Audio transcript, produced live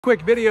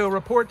Quick video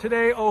report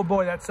today. Oh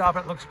boy, that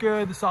soffit looks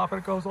good. The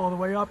soffit goes all the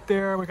way up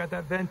there. We got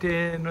that vent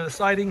in. The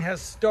siding has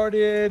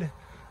started.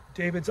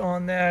 David's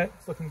on that.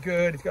 It's looking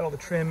good. He's got all the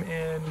trim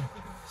in.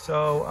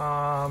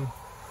 So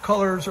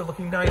colors are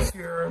looking nice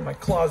here. My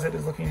closet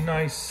is looking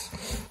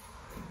nice.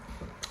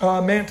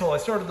 Mantle. I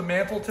started the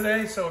mantle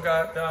today. So I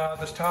got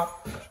this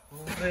top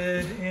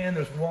lid in.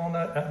 There's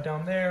walnut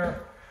down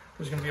there.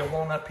 There's going to be a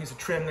walnut piece of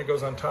trim that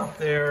goes on top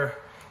there.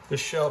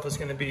 This shelf is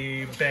going to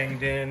be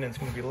banged in and it's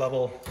going to be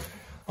level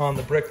on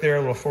the brick there, a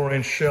little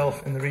 4-inch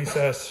shelf in the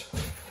recess.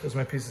 Those are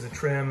my pieces of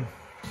trim.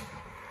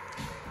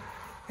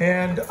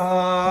 And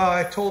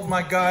I told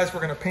my guys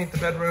we're gonna paint the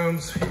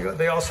bedrooms.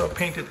 They also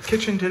painted the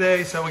kitchen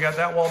today, so we got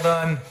that wall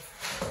done.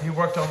 He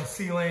worked on the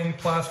ceiling,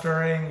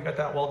 plastering, got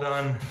that wall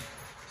done.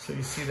 So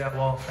you see that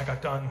wall I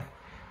got done.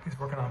 He's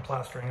working on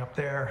plastering up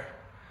there.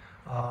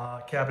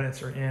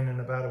 Cabinets are in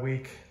about a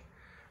week.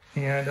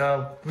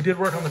 And we did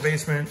work on the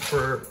basement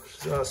for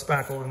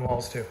spackling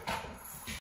walls too.